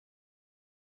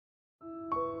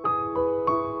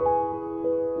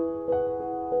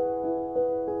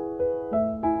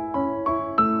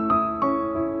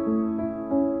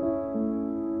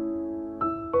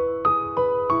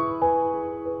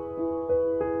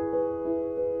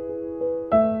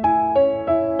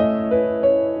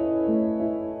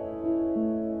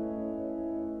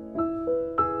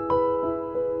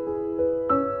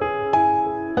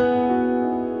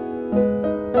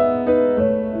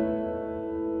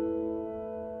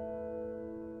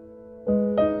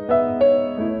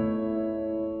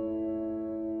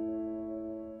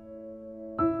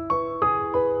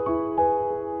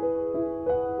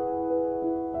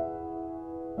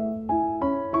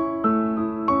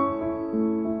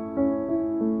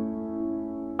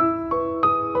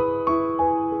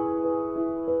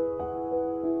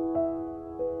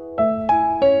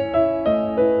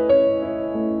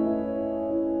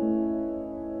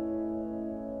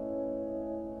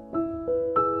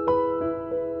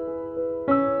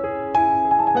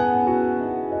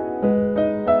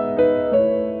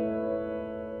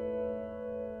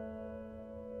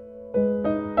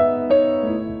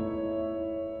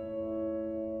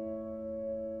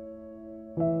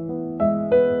Look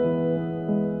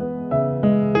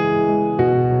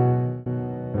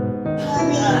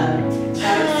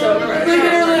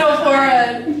at her little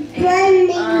forehead.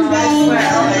 I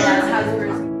swear.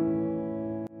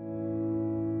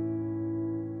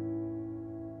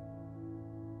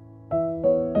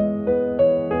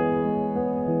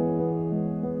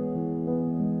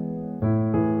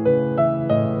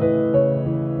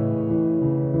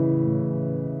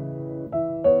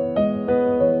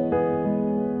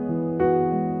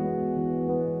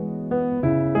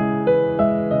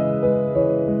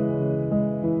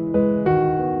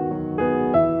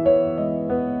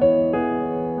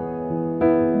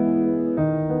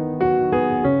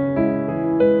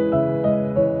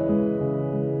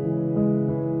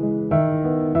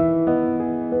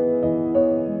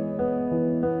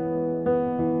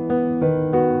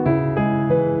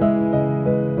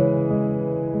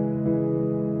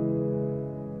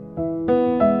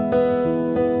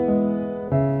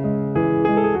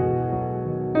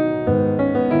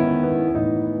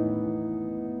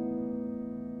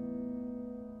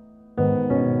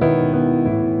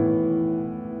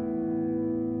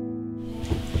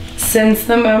 Since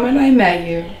the moment I met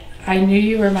you, I knew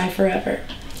you were my forever.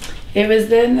 It was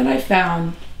then that I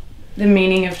found the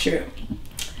meaning of true.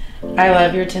 I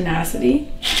love your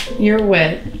tenacity, your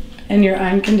wit, and your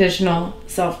unconditional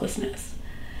selflessness.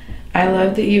 I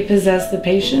love that you possess the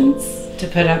patience to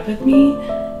put up with me,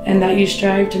 and that you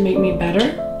strive to make me better,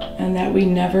 and that we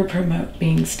never promote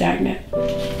being stagnant.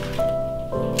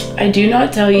 I do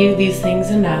not tell you these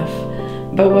things enough,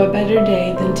 but what better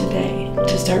day than today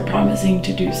to start promising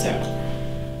to do so.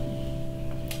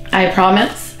 I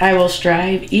promise I will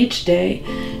strive each day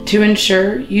to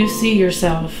ensure you see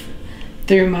yourself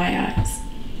through my eyes.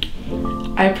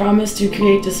 I promise to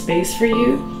create a space for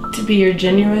you to be your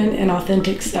genuine and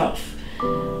authentic self,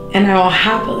 and I will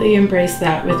happily embrace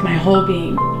that with my whole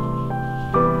being.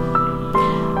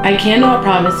 I cannot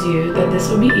promise you that this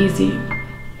will be easy,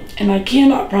 and I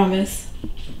cannot promise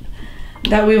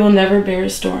that we will never bear a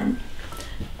storm.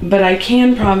 But I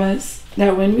can promise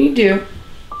that when we do,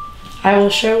 I will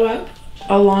show up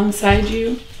alongside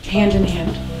you, hand in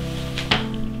hand.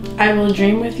 I will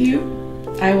dream with you,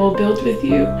 I will build with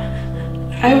you,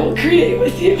 I will create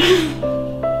with you.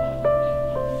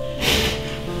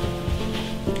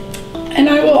 And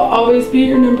I will always be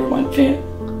your #1 fan.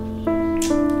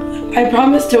 I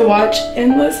promise to watch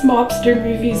endless mobster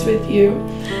movies with you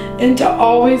and to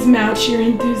always match your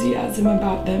enthusiasm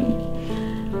about them.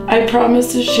 I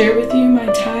promise to share with you my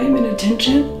time and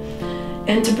attention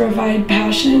and to provide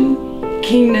passion,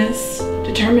 keenness,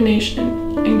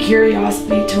 determination, and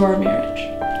curiosity to our marriage.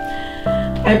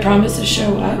 I promise to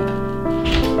show up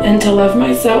and to love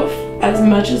myself as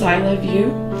much as I love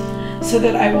you, so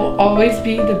that I will always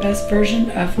be the best version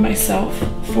of myself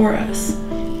for us.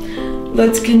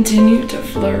 Let's continue to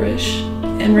flourish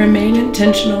and remain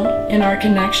intentional in our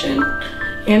connection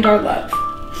and our love.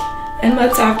 And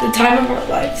let's have the time of our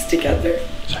lives together.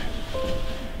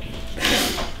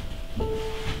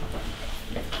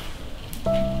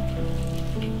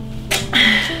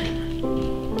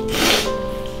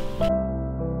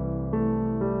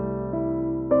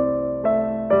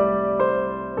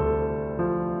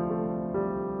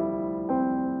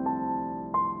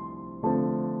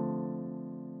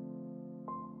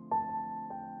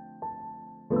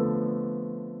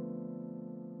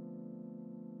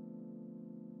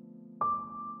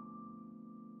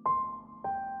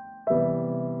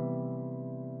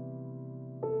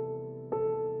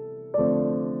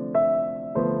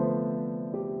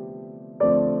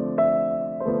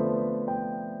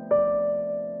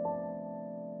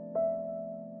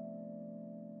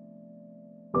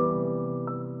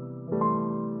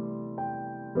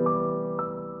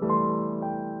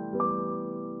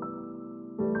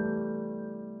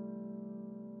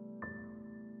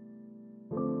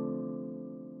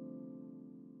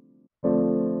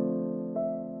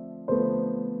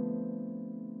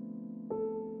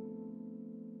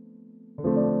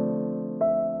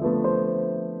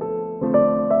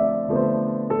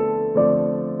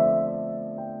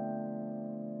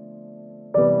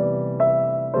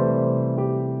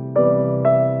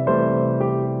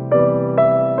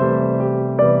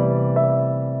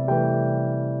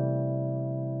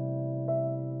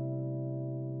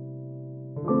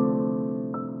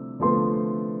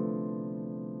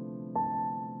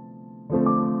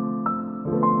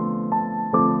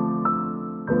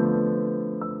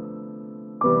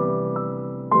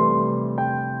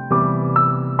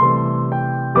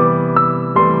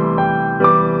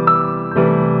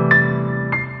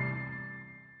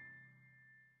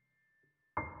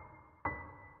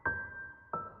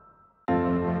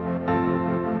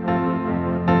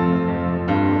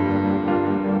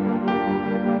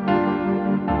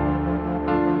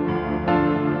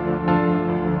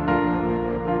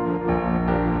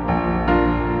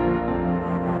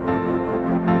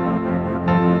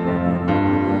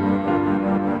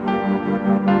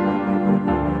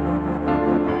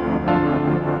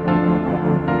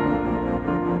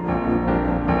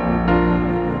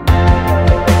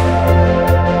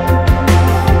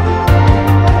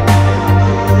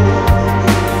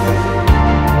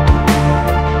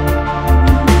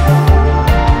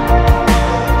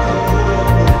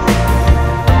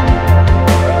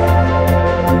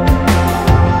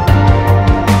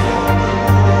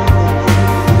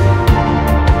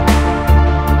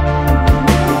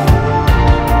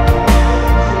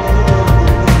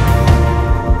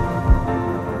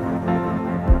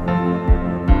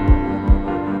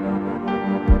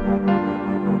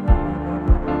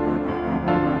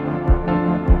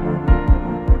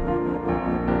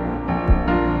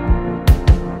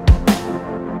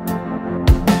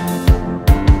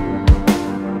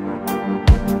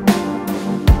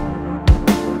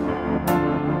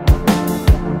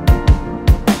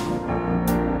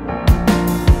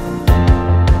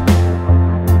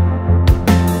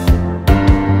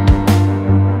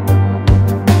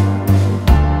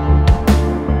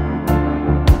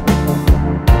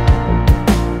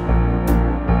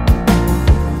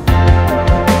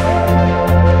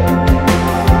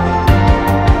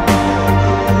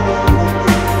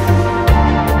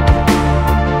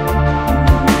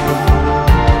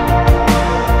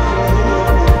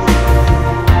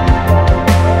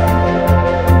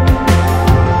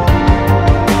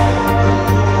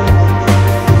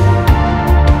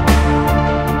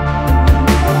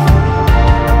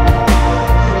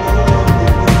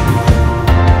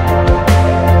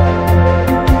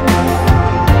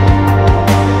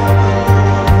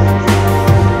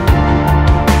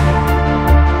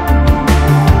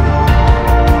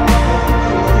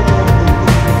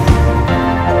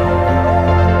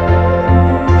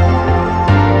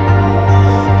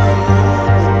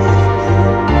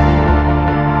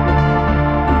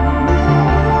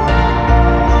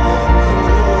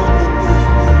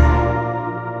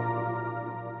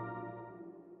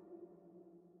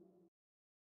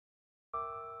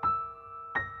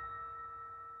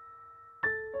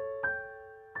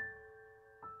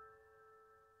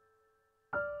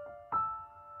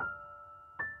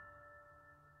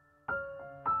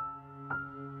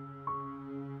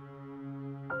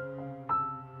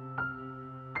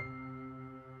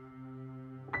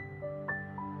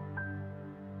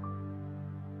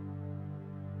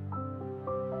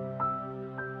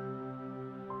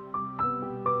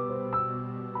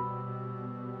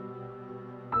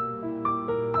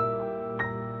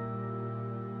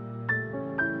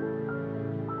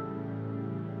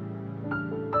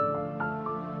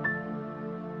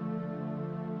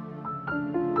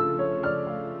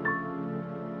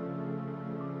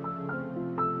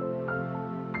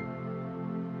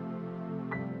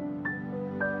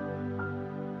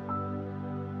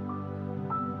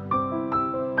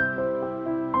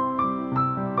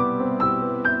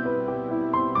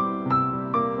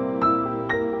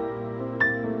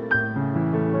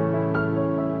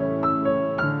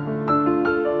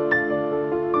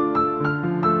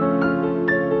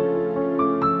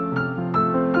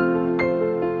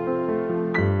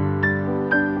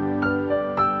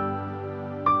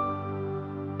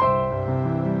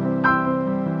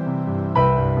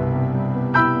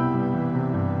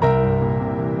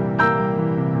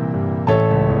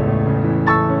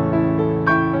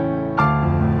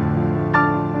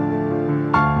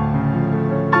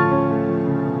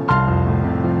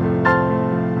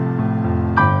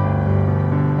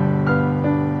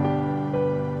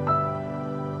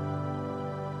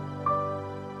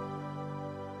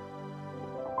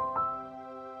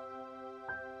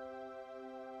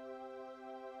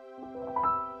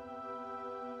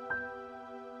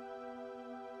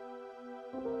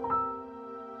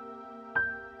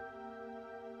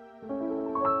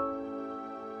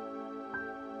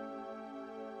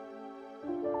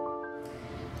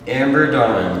 Amber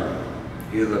Dawn,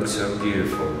 you look so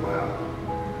beautiful, wow.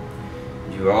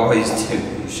 You always do,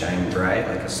 you shine bright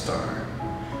like a star.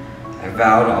 I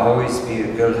vow to always be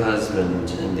a good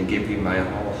husband and to give you my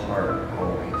whole heart,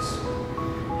 always.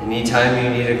 Anytime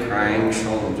you need a crying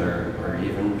shoulder or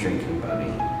even drinking buddy,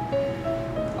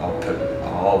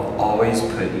 I'll always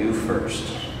put you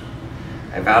first.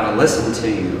 I vow to listen to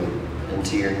you and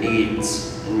to your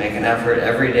needs and make an effort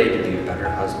every day to be a better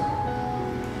husband.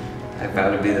 I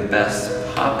vow to be the best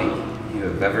poppy you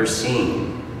have ever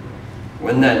seen.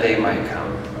 When that day might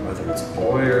come, whether it's a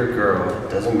boy or a girl, it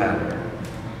doesn't matter.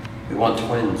 We want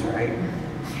twins, right?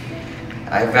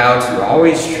 I vow to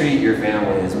always treat your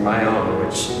family as my own,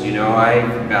 which you know I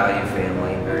value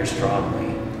family very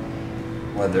strongly.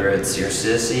 Whether it's your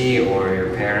sissy or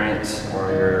your parents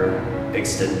or your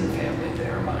extended family, they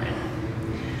are mine.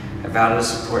 I vow to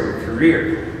support your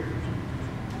career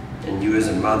and you as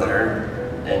a mother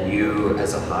and you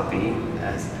as a hobby,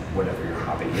 as whatever your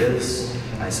hobby is.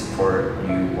 I support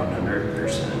you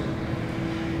 100%.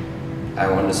 I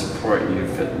want to support you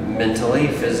mentally,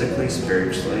 physically,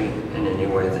 spiritually, in any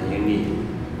way that you need.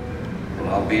 And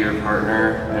I'll be your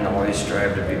partner and always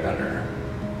strive to be better.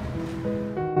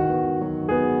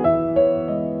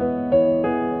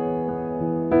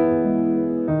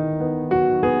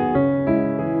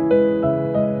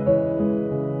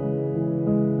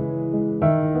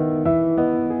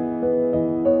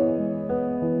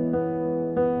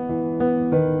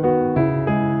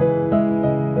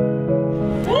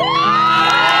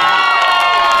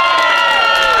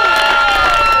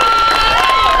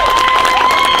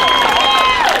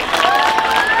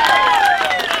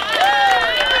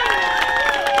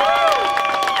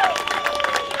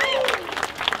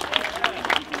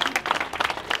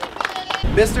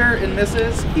 Mr. and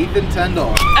Mrs. Ethan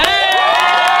Tindell.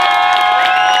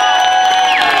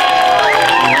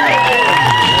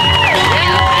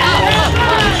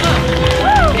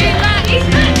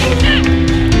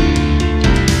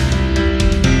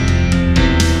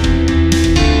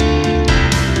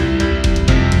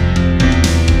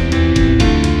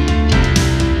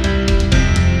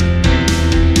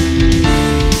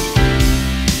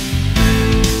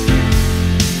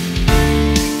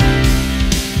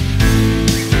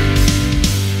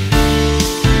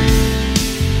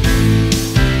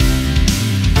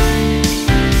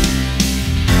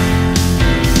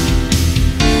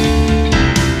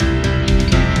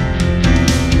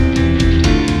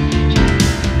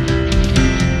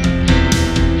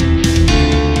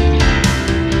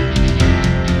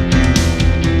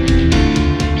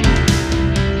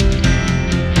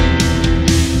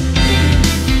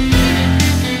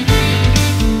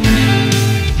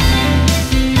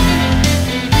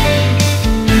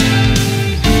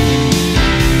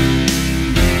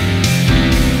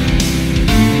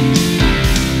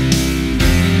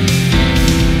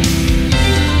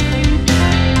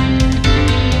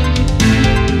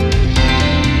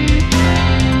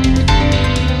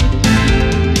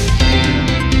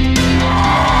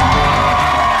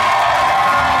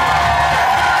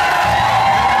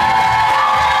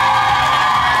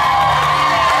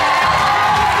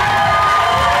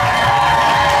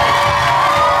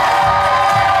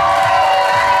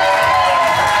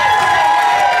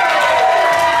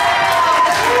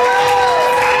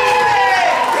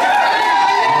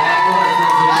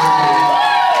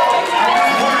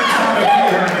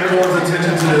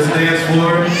 Attention to this dance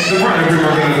floor. The front of you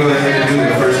are going to go ahead and do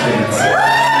the first dance.